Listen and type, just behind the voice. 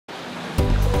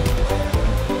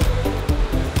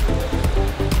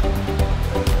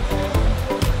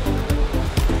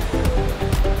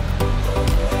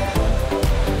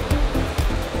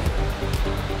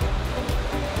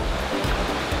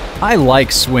I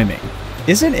like swimming.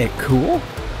 Isn't it cool?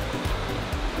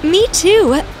 Me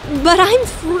too, but I'm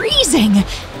freezing.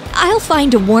 I'll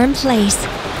find a warm place.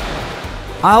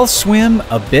 I'll swim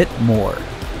a bit more.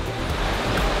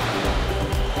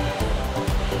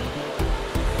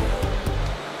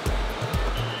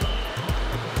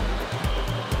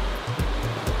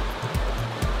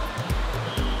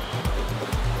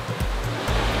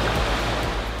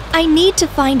 I need to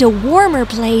find a warmer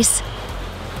place.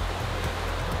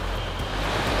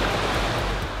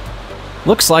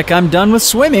 Looks like I'm done with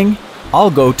swimming. I'll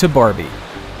go to Barbie.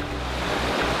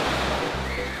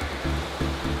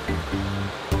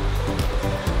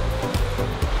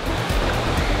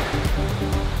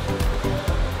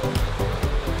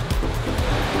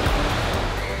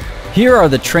 Here are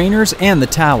the trainers and the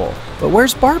towel, but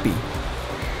where's Barbie?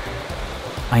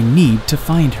 I need to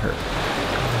find her.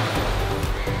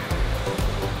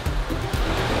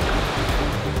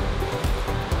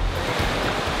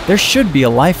 There should be a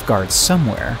lifeguard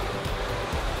somewhere.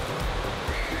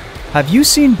 Have you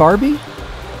seen Barbie?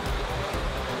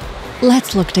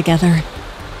 Let's look together.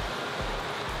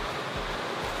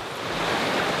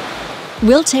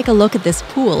 We'll take a look at this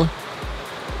pool.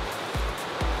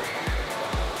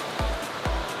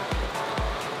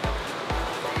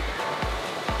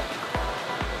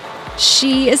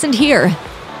 She isn't here.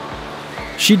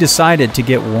 She decided to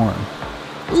get warm.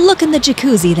 Look in the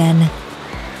jacuzzi then.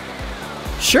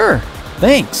 Sure,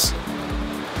 thanks.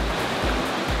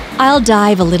 I'll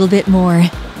dive a little bit more.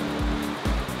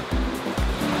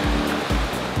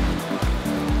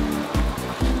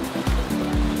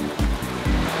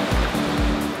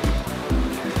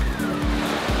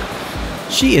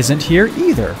 She isn't here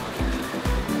either.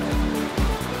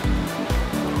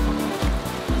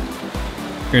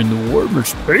 In the warmer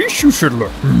space you should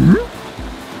look.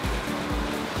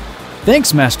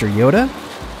 Thanks, Master Yoda.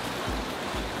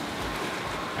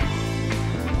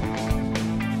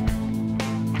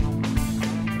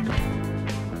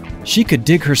 She could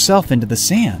dig herself into the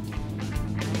sand.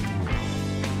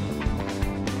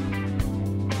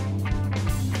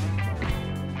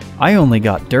 I only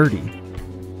got dirty.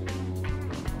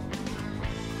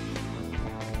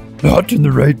 Not in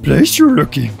the right place you're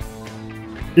looking.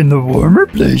 In the warmer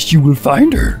place you will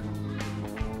find her.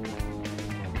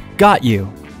 Got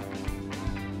you.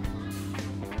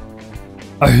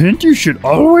 A hint you should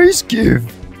always give.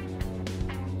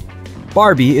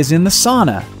 Barbie is in the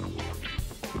sauna.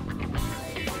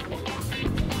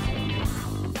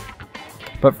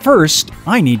 But first,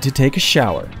 I need to take a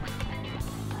shower.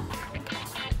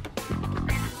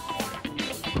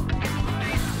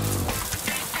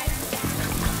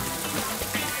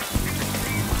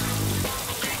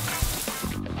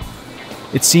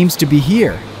 It seems to be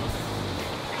here.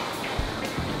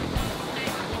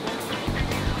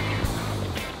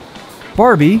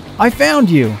 Barbie, I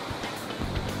found you!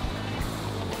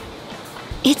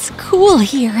 It's cool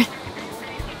here.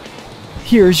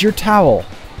 Here's your towel.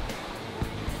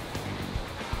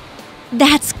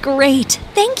 That's great.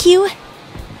 Thank you.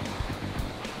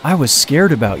 I was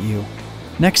scared about you.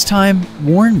 Next time,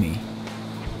 warn me.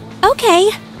 Okay.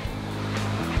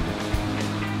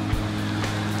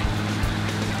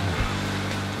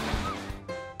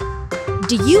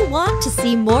 Do you want to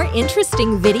see more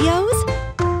interesting videos?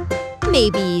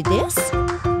 Maybe this?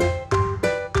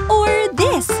 Or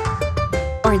this?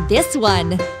 Or this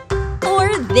one?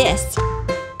 Or this?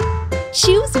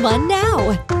 Choose one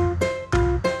now.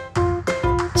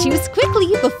 Choose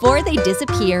quickly before they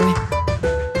disappear.